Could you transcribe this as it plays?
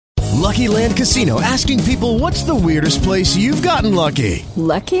Lucky Land Casino, asking people, what's the weirdest place you've gotten lucky?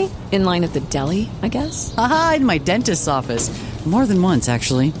 Lucky? In line at the deli, I guess? Aha, in my dentist's office. More than once,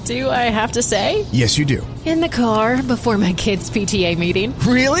 actually. Do I have to say? Yes, you do. In the car before my kids' PTA meeting.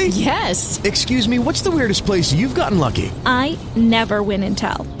 Really? Yes. Excuse me, what's the weirdest place you've gotten lucky? I never win and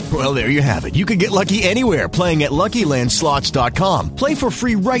tell. Well, there you have it. You can get lucky anywhere, playing at LuckyLandSlots.com. Play for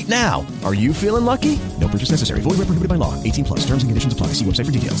free right now. Are you feeling lucky? No purchase necessary. Void where prohibited by law. 18 plus. Terms and conditions apply. See website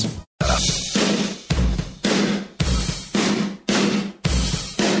for details.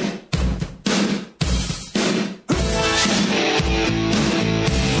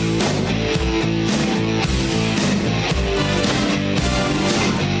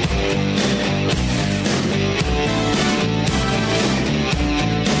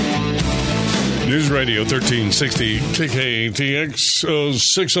 News Radio 1360 KKTX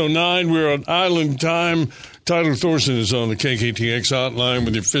 609. We're on Island Time. Tyler Thorson is on the KKTX hotline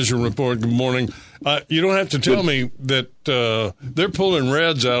with your fishing report. Good morning. You don't have to tell me that they're pulling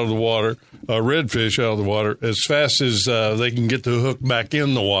reds out of the water, redfish out of the water, as fast as they can get the hook back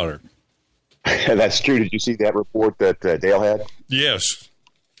in the water. That's true. Did you see that report that Dale had? Yes.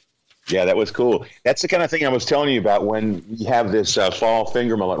 Yeah, that was cool. That's the kind of thing I was telling you about when you have this fall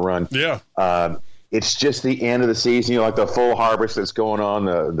finger mullet run. Yeah. It's just the end of the season, like the full harvest that's going on.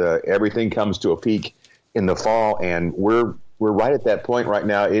 The everything comes to a peak in the fall, and we're right at that point right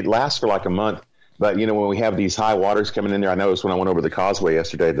now. It lasts for like a month, but when we have these high waters coming in there, I noticed when I went over the causeway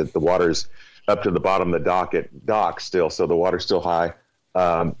yesterday that the water's up to the bottom of the dock still, so the water's still high.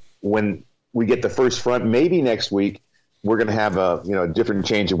 When we get the first front, maybe next week, we're going to have a different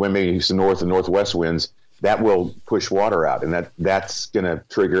change of wind, maybe some north and northwest winds. That will push water out, and that's going to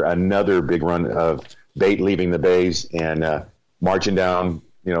trigger another big run of bait leaving the bays and marching down,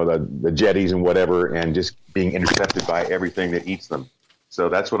 the jetties and whatever, and just being intercepted by everything that eats them. So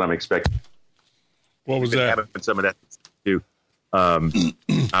that's what I'm expecting. What was that? Having some of that too.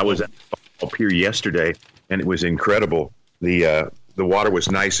 I was at the pier yesterday, and it was incredible. The water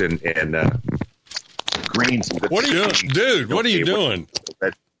was nice and green. What are you doing, dude? What are you doing?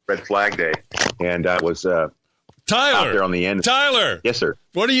 Red Flag Day, and I was Tyler out there on the end. Tyler, yes, sir.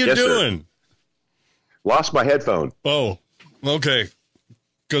 What are you doing? Sir. Lost my headphone. Oh, okay.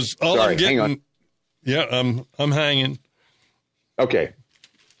 Because all Sorry, I'm getting, hang on. Yeah, I'm hanging. Okay,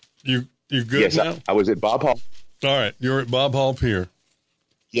 you good yes, now? I was at Bob Hall. All right, you're at Bob Hall Pier.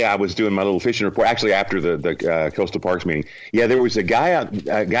 Yeah, I was doing my little fishing report. Actually, after the Coastal Parks meeting. Yeah, there was a guy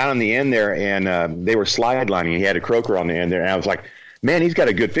on the end there, and they were slide lining. He had a croaker on the end there, and I was like, man, he's got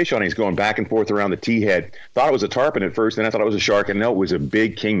a good fish on. He's going back and forth around the T head. Thought it was a tarpon at first, then I thought it was a shark, and no, it was a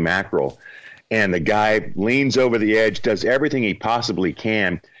big king mackerel. And the guy leans over the edge, does everything he possibly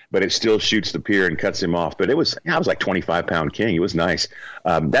can, but it still shoots the pier and cuts him off. But I was like 25-pound king. It was nice.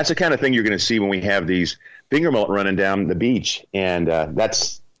 That's the kind of thing you're going to see when we have these finger mullet running down the beach, and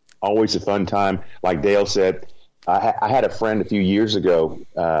that's always a fun time. Like Dale said, I had a friend a few years ago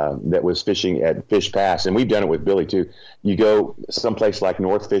that was fishing at Fish Pass, and we've done it with Billy too. You go someplace like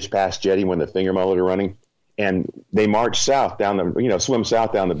North Fish Pass Jetty when the finger mullet are running, and they march south down swim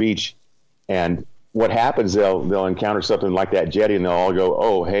south down the beach. And what happens, they'll encounter something like that jetty, and they'll all go,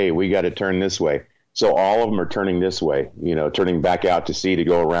 oh, hey, we got to turn this way. So all of them are turning this way, turning back out to sea to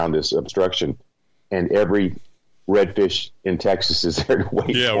go around this obstruction. And every redfish in Texas is there to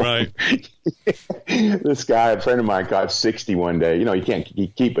wait. Yeah, right. This guy, a friend of mine, caught 60 one day. You can't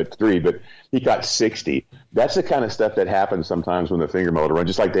keep at 3, but he caught 60. That's the kind of stuff that happens sometimes when the finger mullet run.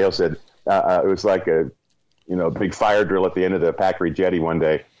 Just like Dale said, it was like a big fire drill at the end of the Packery Jetty one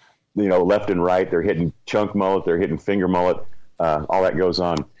day. Left and right, they're hitting chunk mullet, they're hitting finger mullet, all that goes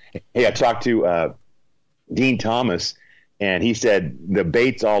on. Hey, I talked to Dean Thomas, and he said the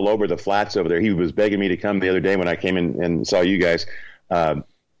bait's all over the flats over there. He was begging me to come the other day when I came in and saw you guys.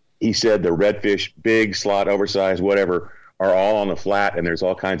 He said the redfish, big, slot, oversized, whatever, are all on the flat, and there's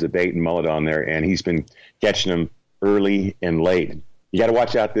all kinds of bait and mullet on there, and he's been catching them early and late. You got to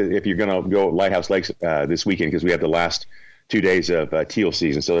watch out if you're going to go Lighthouse Lakes this weekend, because we have the last 2 days of teal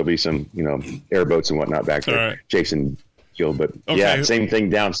season, so there'll be some airboats and whatnot back there right. chasing teal. But okay. Yeah, same thing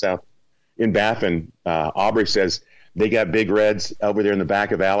down south in Baffin. Aubrey says they got big reds over there in the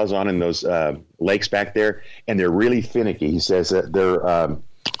back of Alazon in those lakes back there, and they're really finicky. He says that they're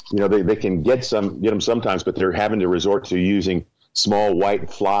they can get them sometimes, but they're having to resort to using small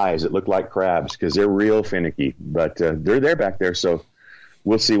white flies that look like crabs because they're real finicky. But they're there back there, so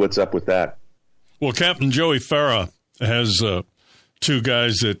we'll see what's up with that. Well, Captain Joey Farah has 2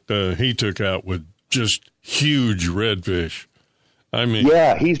 guys that he took out with just huge redfish. I mean,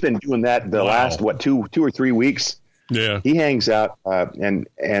 yeah, he's been doing that the last 2 or 3 weeks. Yeah. He hangs out and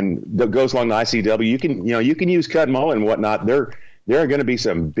goes along the ICW. You can use cud mullet and whatnot. There are going to be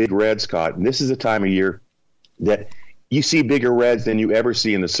some big reds caught, and this is a time of year that you see bigger reds than you ever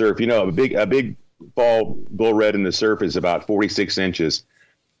see in the surf. A big fall bull red in the surf is about 46 inches.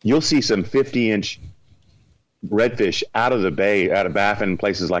 You'll see some 50-inch redfish out of the bay, out of Baffin,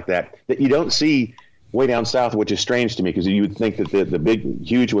 places like that you don't see way down south, which is strange to me because you would think that the big,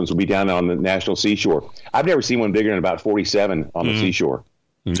 huge ones would be down on the national seashore. I've never seen one bigger than about 47 on the seashore.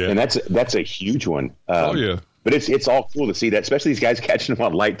 Yeah. And that's a huge one. Yeah. But it's all cool to see that, especially these guys catching them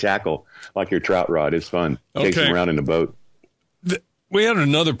on light tackle like your trout rod. It's fun. Takes them around in the boat. We had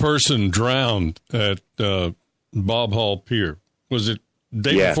another person drowned at Bob Hall Pier. Was it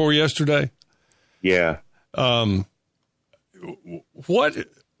day before yesterday? Yeah. What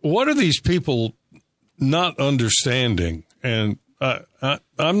are these people not understanding? And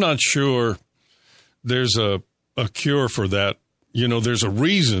I'm not sure there's a cure for that. There's a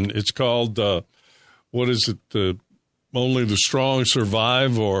reason. It's called, what is it? Only the strong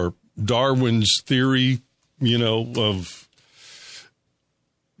survive, or Darwin's theory, of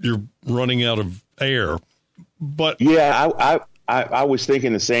you're running out of air. But yeah, I was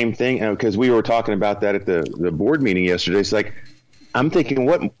thinking the same thing because we were talking about that at the board meeting yesterday. It's like, I'm thinking,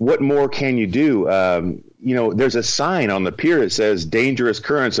 what more can you do? There's a sign on the pier that says dangerous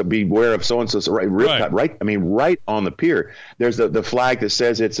currents, so beware of so-and-so. Right. I mean, right on the pier. There's the flag that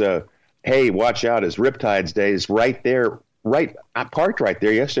says it's hey, watch out, it's Riptides Day. It's right there. Right. I parked right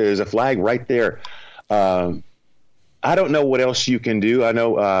there yesterday. There's a flag right there. I don't know what else you can do. I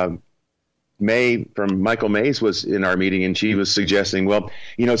know May from Michael Mays was in our meeting, and she was suggesting, a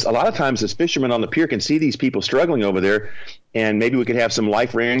lot of times as fishermen on the pier can see these people struggling over there, and maybe we could have some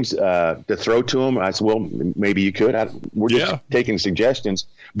life rings to throw to them. I said, well, maybe you could. We're just taking suggestions.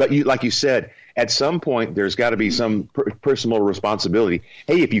 But like you said, at some point there's got to be some personal responsibility.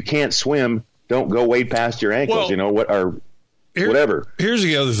 Hey, if you can't swim, don't go wade past your ankles. Whatever. Here's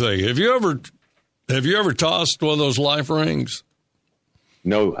the other thing. Have you ever tossed one of those life rings?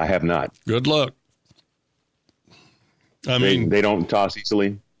 No, I have not. Good luck. They don't toss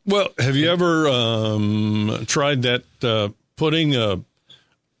easily. Well, have you ever tried that putting one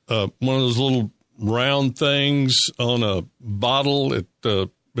of those little round things on a bottle at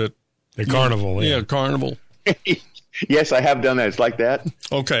Carnival? Yeah, Carnival. Yes, I have done that. It's like that.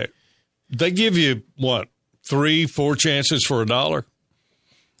 Okay. They give you, 3-4 chances for $1?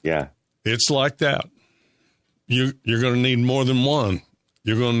 Yeah. It's like that. You're going to need more than one.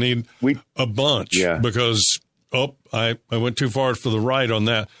 You're going to need a bunch because, I went too far for the right on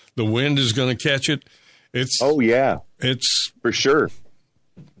that. The wind is going to catch it. It's for sure.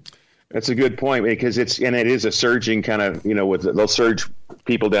 That's a good point because it is a surging kind of, they'll surge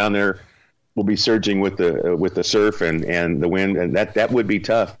people down there will be surging with the surf and the wind, and that would be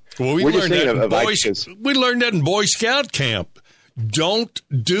tough. Well, we learned that in Boy Scout camp. Don't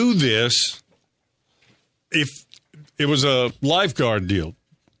do this if it was a lifeguard deal.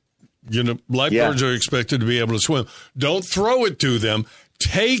 Lifeguards are expected to be able to swim. Don't throw it to them.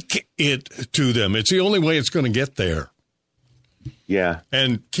 Take it to them. It's the only way it's going to get there. Yeah.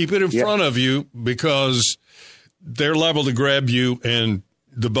 And keep it in front of you because they're liable to grab you and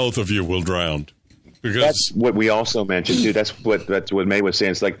the both of you will drown. Because that's what we also mentioned, too. That's what May was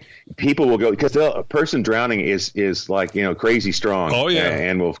saying. It's like people will go because a person drowning is like, crazy strong. Oh, yeah.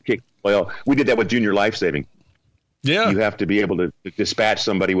 And will kick. Well, we did that with junior life saving. Yeah. You have to be able to dispatch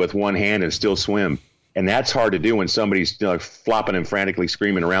somebody with one hand and still swim. And that's hard to do when somebody's flopping and frantically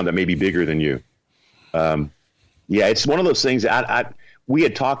screaming around that may be bigger than you. It's one of those things that we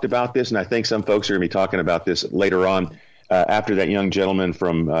had talked about this, and I think some folks are going to be talking about this later on after that young gentleman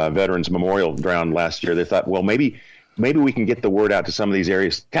from Veterans Memorial drowned last year. They thought, well, maybe we can get the word out to some of these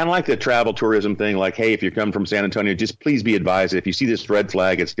areas, kind of like the travel tourism thing, like, hey, if you're coming from San Antonio, just please be advised that if you see this red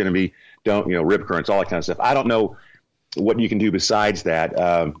flag, it's going to be rip currents, all that kind of stuff. I don't know what you can do besides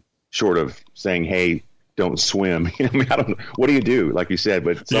that, short of saying, hey, don't swim. I don't know. What do you do? Like you said,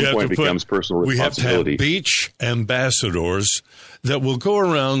 but at some point it becomes personal responsibility. We have to have beach ambassadors that will go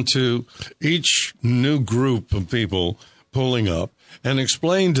around to each new group of people pulling up and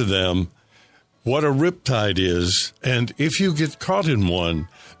explain to them what a riptide is. And if you get caught in one,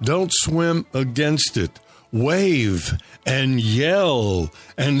 don't swim against it. Wave and yell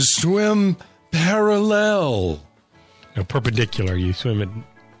and swim parallel. Perpendicular. You swim it.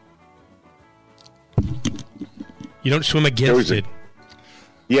 You don't swim against it.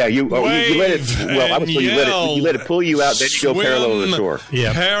 Yeah, you let it. Well, I would say you let it pull you out, then you go parallel to the shore.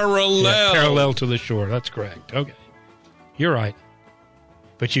 Yeah, parallel to the shore. That's correct. Okay, you're right.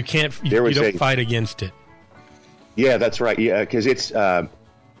 But you can't. You don't fight against it. Yeah, that's right. Yeah, because it's. I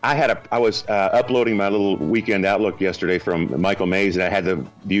was uploading my little weekend outlook yesterday from Michael Mays, and I had the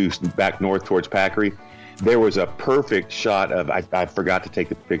views back north towards Packery. There was a perfect shot of. I forgot to take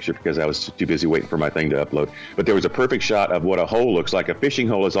the picture because I was too busy waiting for my thing to upload. But there was a perfect shot of what a hole looks like. A fishing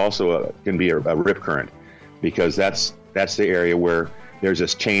hole is also can be a rip current, because that's the area where there's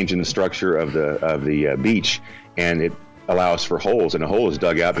this change in the structure of the beach, and it allows for holes, and a hole is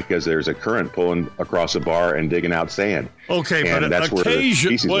dug out because there's a current pulling across a bar and digging out sand. Okay, and but that's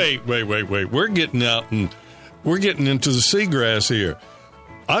occasionally, wait. We're getting out and we're getting into the seagrass here.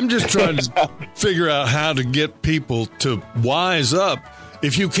 I'm just trying to figure out how to get people to wise up.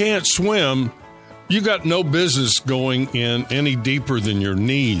 If you can't swim, you got no business going in any deeper than your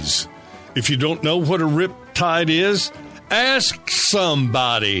knees. If you don't know what a rip tide is, ask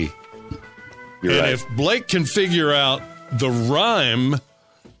somebody. You're right. If Blake can figure out the rhyme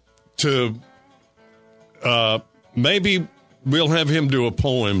to, maybe we'll have him do a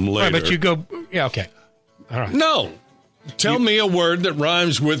poem later. Right, but you go, yeah, okay. All right. No. Tell me a word that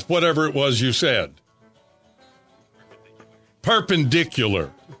rhymes with whatever it was you said.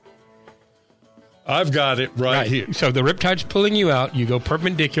 Perpendicular. I've got it right here. So the riptide's pulling you out. You go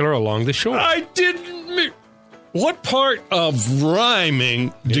perpendicular along the shore. I didn't. What part of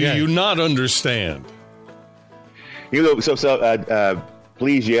rhyming do you not understand? You go. So.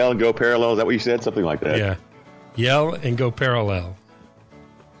 Please yell and go parallel. Is that what you said? Something like that. Yeah. Yell and go parallel.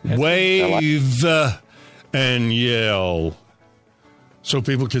 Wave and yell so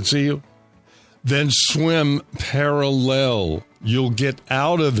people can see you. Then swim parallel. You'll get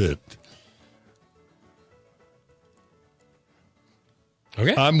out of it.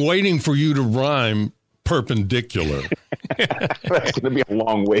 Okay. I'm waiting for you to rhyme perpendicular. That's going to be a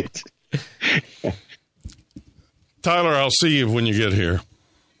long wait. Tyler, I'll see you when you get here.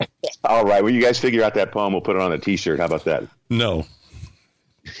 All right. Well, you guys figure out that poem. We'll put it on a T-shirt. How about that? No.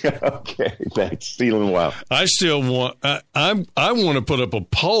 Okay. Thanks. See you in a while. I still want. I want to put up a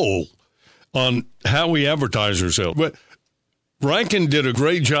poll on how we advertise ourselves. But Rankin did a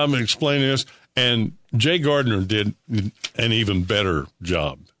great job of explaining this, and Jay Gardner did an even better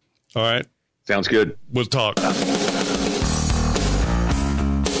job. All right? Sounds good. We'll talk.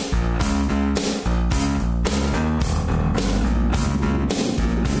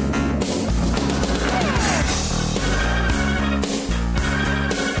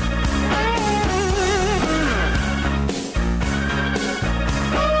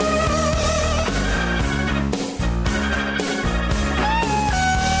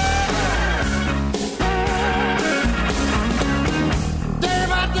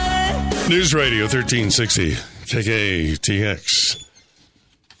 News Radio 1360 KKTX.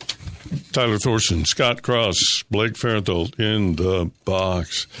 Tyler Thorson, Scott Cross, Blake Farenthold in the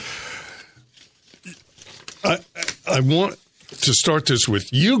box. I want to start this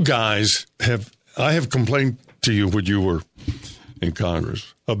with you guys. I have complained to you when you were in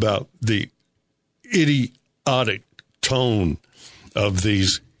Congress about the idiotic tone of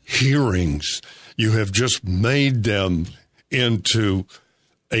these hearings. You have just made them into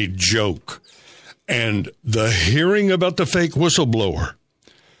a joke. And the hearing about the fake whistleblower,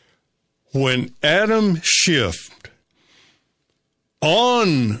 when Adam Schiff,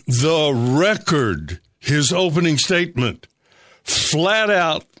 on the record, his opening statement, flat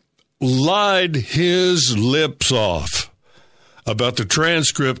out lied his lips off about the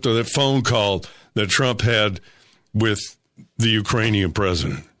transcript of that phone call that Trump had with the Ukrainian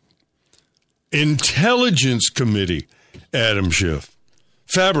president. Intelligence Committee, Adam Schiff,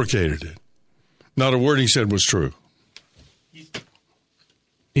 fabricated it. Not a word he said was true.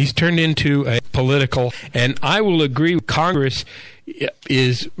 He's turned into a political, and I will agree, Congress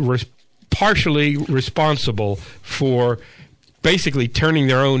is partially responsible for basically turning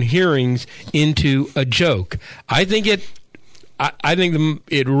their own hearings into a joke. I think it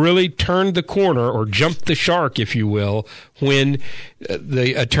really turned the corner, or jumped the shark, if you will, when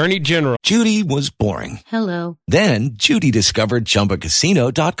the Attorney General. Judy was boring. Hello. Then Judy discovered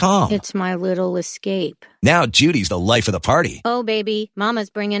ChumbaCasino.com. It's my little escape. Now Judy's the life of the party. Oh, baby, mama's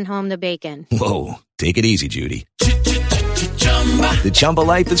bringing home the bacon. Whoa, take it easy, Judy. The Chumba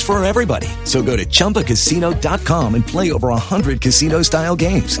life is for everybody. So go to ChumbaCasino.com and play over 100 casino-style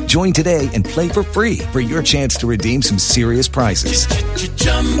games. Join today and play for free for your chance to redeem some serious prizes.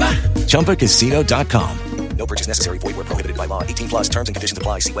 ChumbaCasino.com. No purchase necessary. Void where prohibited by law. 18+ terms and conditions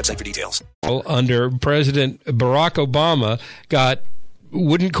apply. See website for details. Under President Barack Obama,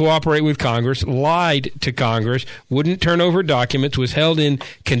 wouldn't cooperate with Congress, lied to Congress, wouldn't turn over documents, was held in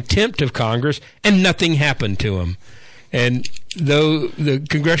contempt of Congress, and nothing happened to him. And though the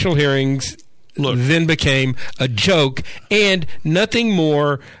congressional hearings then became a joke and nothing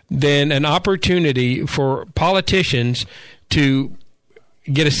more than an opportunity for politicians to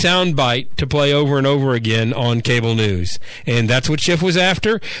get a soundbite to play over and over again on cable news. And that's what Schiff was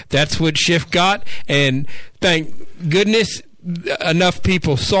after. That's what Schiff got. And thank goodness enough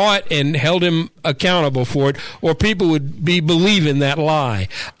people saw it and held him accountable for it, or people would be believing that lie.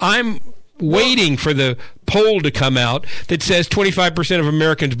 I'm waiting for the poll to come out that says 25% of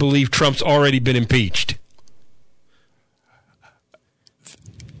Americans believe Trump's already been impeached.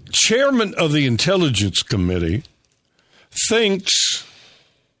 Chairman of the Intelligence Committee thinks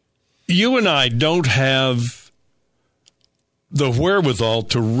you and I don't have the wherewithal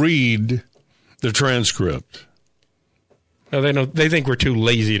to read the transcript. No, they don't. They think we're too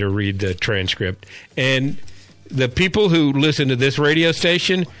lazy to read the transcript. And the people who listen to this radio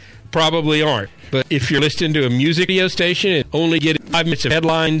station probably aren't. But if you're listening to a music radio station and only get 5 minutes of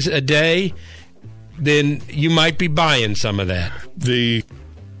headlines a day, then you might be buying some of that.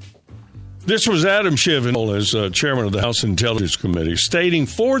 This was Adam Schiff as chairman of the House Intelligence Committee, stating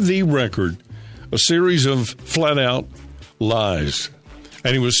for the record a series of flat-out lies.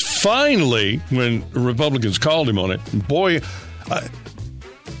 And he was finally, when Republicans called him on it, boy,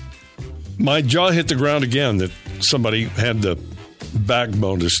 my jaw hit the ground again that somebody had the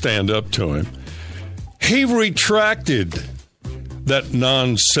backbone to stand up to him. He retracted that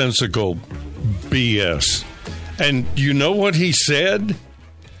nonsensical BS. And you know what he said?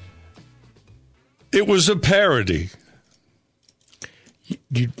 It was a parody.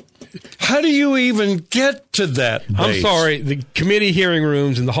 How do you even get to that base? I'm sorry, the committee hearing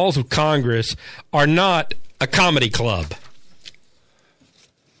rooms and the halls of Congress are not a comedy club.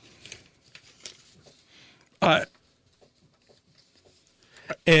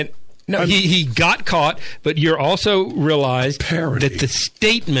 He got caught, but you're also realized that the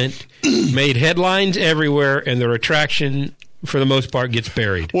statement made headlines everywhere and the retraction, for the most part, gets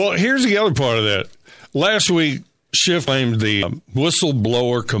buried. Well, here's the other part of that. Last week, Schiff claimed the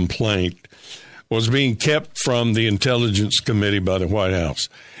whistleblower complaint was being kept from the Intelligence Committee by the White House.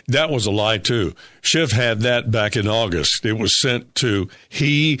 That was a lie, too. Schiff had that back in August. It was sent to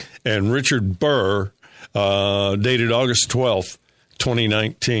he and Richard Burr, dated August 12th,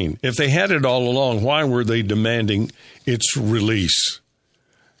 2019. If they had it all along, why were they demanding its release?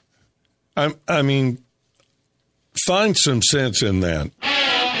 I mean, find some sense in that.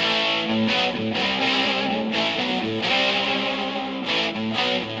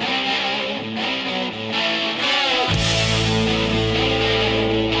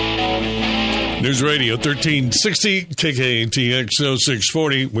 News Radio 1360, KKTX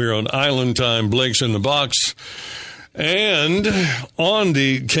 0640. We're on Island Time. Blake's in the box. And on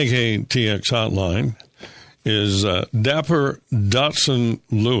the KKTX hotline is Dapper Dotson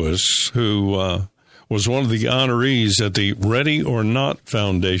Lewis, who was one of the honorees at the Ready or Not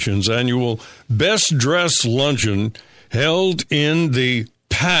Foundation's annual Best Dressed Luncheon held in the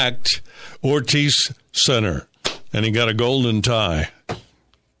packed Ortiz Center. And he got a golden tie.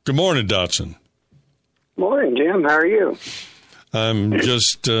 Good morning, Dotson. Morning, Jim. How are you? I'm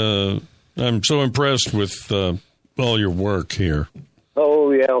just, I'm so impressed with all your work here.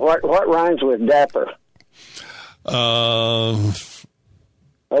 Oh, yeah. What rhymes with dapper?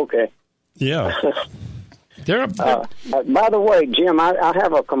 Okay. Yeah. By the way, Jim, I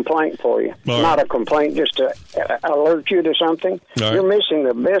have a complaint for you. All Not right. a complaint, just to alert you to something. All right. You're missing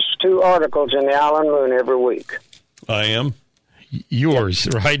the best 2 articles in the Island Moon every week. I am? Yours,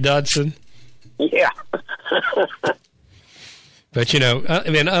 right, Dodson? Yeah. But,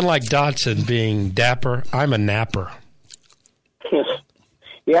 unlike Dodson being dapper, I'm a napper.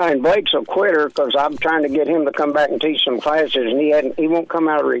 Yeah, and Blake's a quitter because I'm trying to get him to come back and teach some classes, and he won't come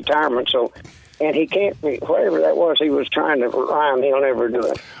out of retirement, and he can't be, whatever that was he was trying to rhyme, he'll never do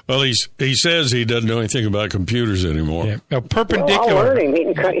it. Well, he says he doesn't know anything about computers anymore. Yeah. Now, perpendicular. Well, I'll learn him.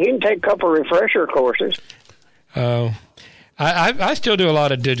 He can take a couple of refresher courses. Oh. I still do a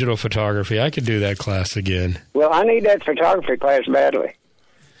lot of digital photography. I could do that class again. Well, I need that photography class badly.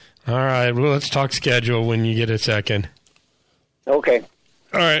 All right. Well, let's talk schedule when you get a second. Okay.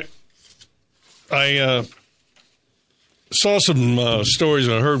 All right. I saw some stories.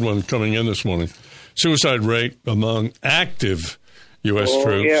 I heard one coming in this morning. Suicide rate among active U.S.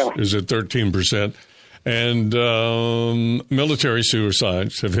 troops is at 13%. And military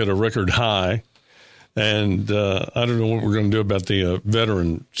suicides have hit a record high. And I don't know what we're going to do about the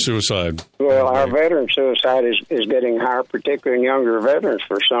veteran suicide. Well, our veteran suicide is getting higher, particularly in younger veterans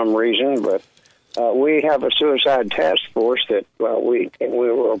for some reason. But we have a suicide task force that we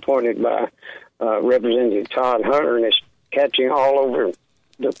were appointed by Representative Todd Hunter, and it's catching all over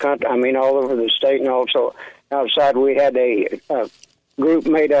the country. I mean, all over the state, and also outside. We had a group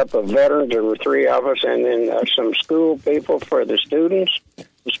made up of veterans. There were 3 of us, and then some school people for the students.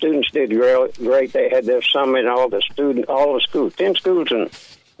 The students did great. They had their summit. All the schools, 10 schools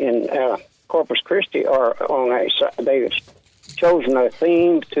in Corpus Christi are on a. They've chosen a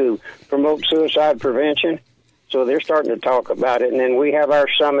theme to promote suicide prevention, so they're starting to talk about it. And then we have our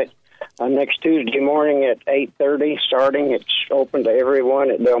summit next Tuesday morning at 8:30. Starting, it's open to everyone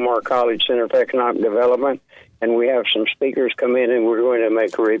at Del Mar College Center for Economic Development. And we have some speakers come in, and we're going to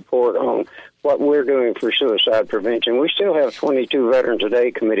make a report on what we're doing for suicide prevention. We still have 22 veterans today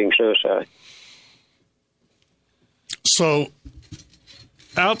committing suicide. So,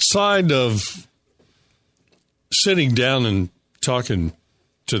 outside of sitting down and talking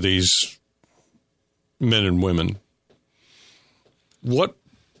to these men and women, what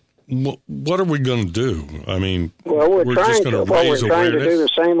are we going to do? I mean, we're just going to raise awareness. We're trying to do the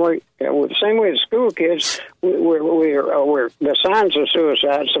same way. The same way as school kids, we're the signs of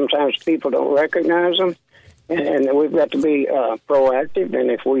suicide. Sometimes people don't recognize them, and we've got to be proactive. And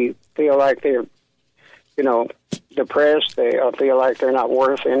if we feel like they're, depressed, they feel like they're not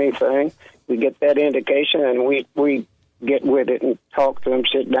worth anything, we get that indication, and we get with it and talk to them,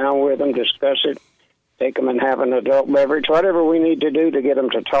 sit down with them, discuss it, take them and have an adult beverage, whatever we need to do to get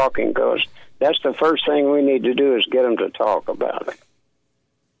them to talking, because that's the first thing we need to do is get them to talk about it.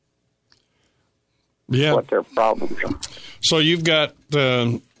 Yeah. What their problems are. So you've got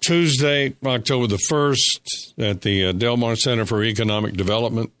Tuesday, October the 1st, at the Del Mar Center for Economic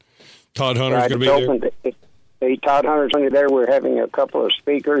Development. Todd Hunter's going to be there. Todd Hunter's going to be there. We're having a couple of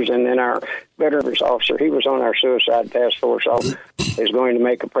speakers, and then our veterans officer, he was on our suicide task force, is going to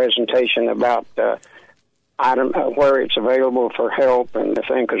make a presentation about where it's available for help and the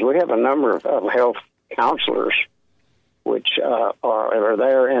thing, because we have a number of health counselors which are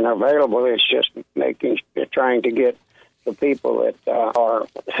there and available. It's just trying to get the people that are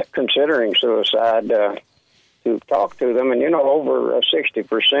considering suicide to talk to them. And, over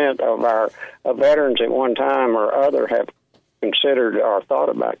 60% of our veterans at one time or other have considered or thought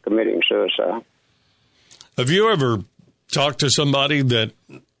about committing suicide. Have you ever talked to somebody that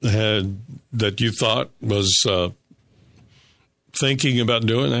you thought was thinking about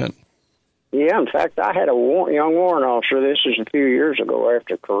doing that? Yeah, in fact, I had a young warrant officer, this is a few years ago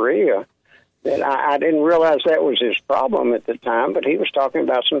after Korea, that I didn't realize that was his problem at the time, but he was talking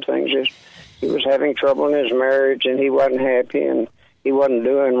about some things. He was having trouble in his marriage, and he wasn't happy, and he wasn't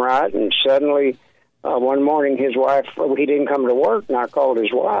doing right, and suddenly one morning his wife, he didn't come to work, and I called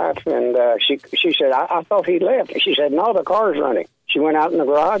his wife, and she said, I thought he left. She said, no, the car's running. She went out in the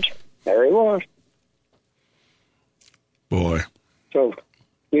garage. There he was. Boy. So,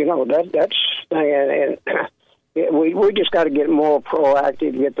 that's and we just got to get more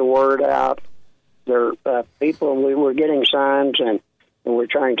proactive, get the word out. There people, we're getting signs, and we're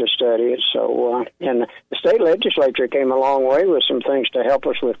trying to study it. So, and the state legislature came a long way with some things to help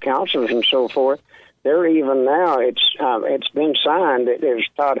us with counselors and so forth. They're even now, it's been signed. There's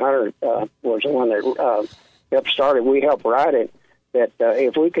Todd Hunter was the one that helped start it. We helped write it. That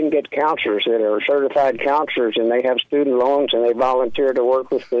if we can get counselors that are certified counselors and they have student loans and they volunteer to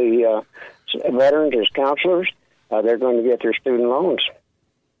work with the veterans as counselors, they're going to get their student loans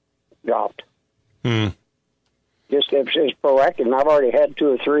dropped. Just it's proactive. And I've already had 2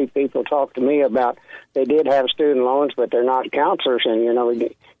 or 3 people talk to me about they did have student loans, but they're not counselors.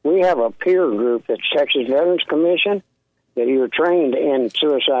 And, we have a peer group that's Texas Veterans Commission that you're trained in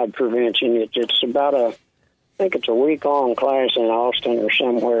suicide prevention. It's about I think it's a week-long class in Austin or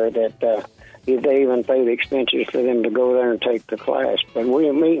somewhere that they even pay the expenses for them to go there and take the class. But we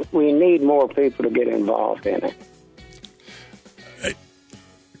need more people to get involved in it.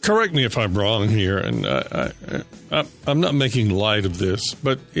 Correct me if I'm wrong here, and I'm not making light of this,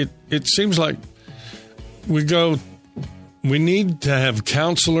 but it seems like we need to have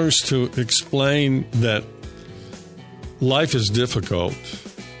counselors to explain that life is difficult.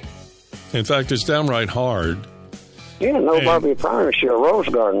 In fact, it's downright hard. Yeah, nobody promised you a rose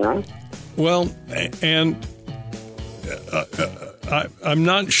garden, right? Well, and I'm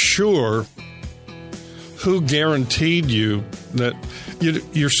not sure who guaranteed you that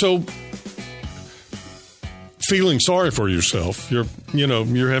you're so feeling sorry for yourself. You're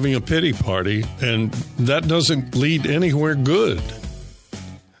having a pity party, and that doesn't lead anywhere good.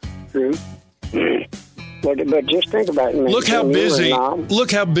 True. But just think about it. Look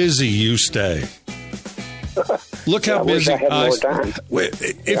how busy you stay. Look how busy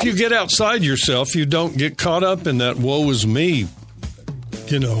if you get outside yourself, you don't get caught up in that woe is me,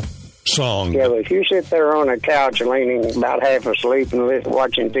 song. Yeah, but if you sit there on a couch leaning about half asleep and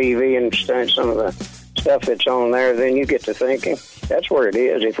watching TV and studying some of the stuff that's on there, then you get to thinking. That's where it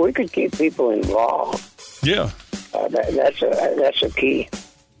is. If we could keep people involved, yeah, that's a key.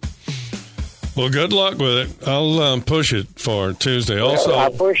 Well, good luck with it. I'll push it for Tuesday. Also,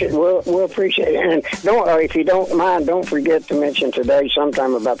 I'll push it. We'll appreciate it. And if you don't mind, don't forget to mention today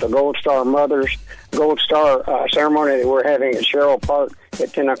sometime about the Gold Star ceremony that we're having at Sherrill Park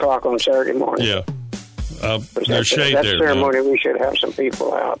at 10 o'clock on Saturday morning. Yeah. There's shade that there. That ceremony, we should have some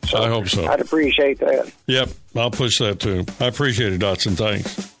people out. So I hope so. I'd appreciate that. Yep, I'll push that too. I appreciate it, Dotson.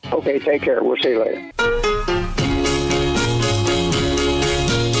 Thanks. Okay, take care. We'll see you later.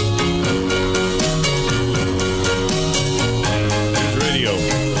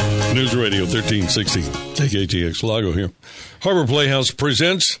 News Radio 1360, KKTX Lago here. Harbor Playhouse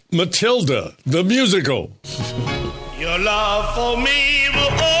presents Matilda, the musical. Your love for me will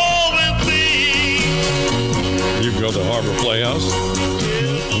always be. You can go to Harbor Playhouse.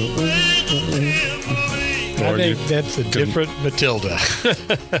 I think that's a different Matilda.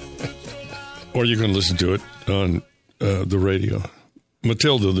 Or you can listen to it on the radio.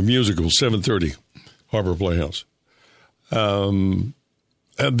 Matilda, the musical, 7:30, Harbor Playhouse.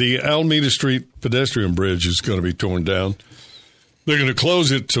 The Alameda Street pedestrian bridge is going to be torn down. They're going to close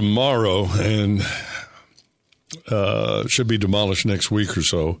it tomorrow and should be demolished next week or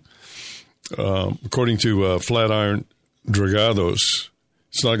so. According to Flatiron Dragados,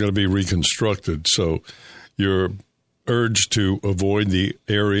 it's not going to be reconstructed. So you're urged to avoid the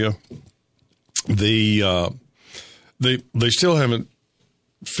area. They still haven't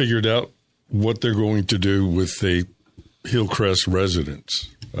figured out what they're going to do with the Hillcrest residents.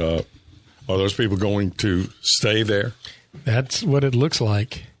 Are those people going to stay there? That's what it looks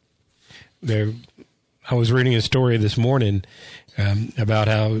like. I was reading a story this morning about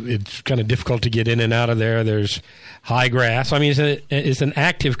how it's kind of difficult to get in and out of there. There's high grass. I mean, it's an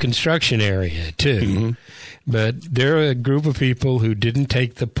active construction area, too. Mm-hmm. But there are a group of people who didn't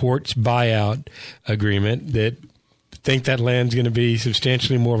take the port's buyout agreement that think that land's going to be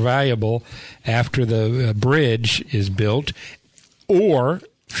substantially more valuable after the bridge is built, or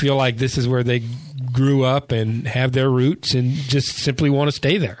feel like this is where they grew up and have their roots and just simply want to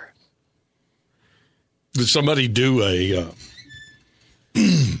stay there. Did somebody do a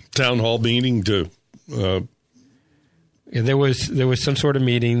town hall meeting to? There was some sort of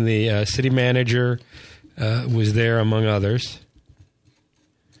meeting. The city manager was there, among others.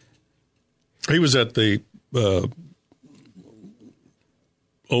 He was at the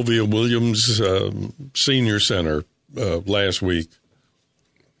Ovia Williams Senior Center last week.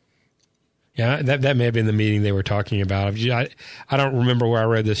 Yeah, that may have been the meeting they were talking about. I don't remember where I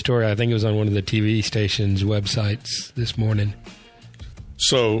read this story. I think it was on one of the TV station's websites this morning.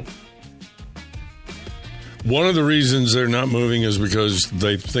 So one of the reasons they're not moving is because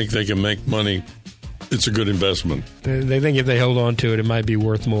they think they can make money. It's a good investment. They think if they hold on to it, it might be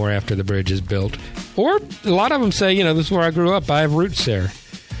worth more after the bridge is built. Or a lot of them say, this is where I grew up. I have roots there.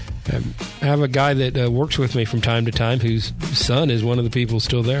 I have a guy that works with me from time to time whose son is one of the people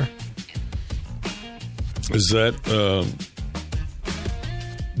still there. Is that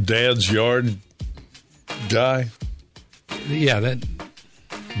Dad's Yard guy? Yeah, that.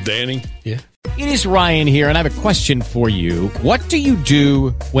 Danny? Yeah. It is Ryan here, and I have a question for you. What do you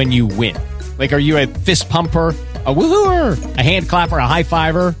do when you win? Like, are you a fist pumper, a woohooer, a hand clapper, a high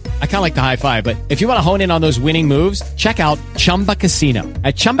fiver? I kind of like the high five, but if you want to hone in on those winning moves, check out Chumba Casino.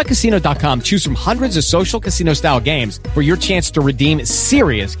 At ChumbaCasino.com, choose from hundreds of social casino-style games for your chance to redeem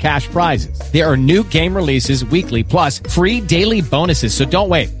serious cash prizes. There are new game releases weekly, plus free daily bonuses. So don't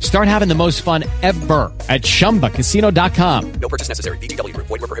wait. Start having the most fun ever at ChumbaCasino.com. No purchase necessary. VGW Group.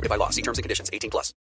 Void where prohibited by law. See terms and conditions. 18+.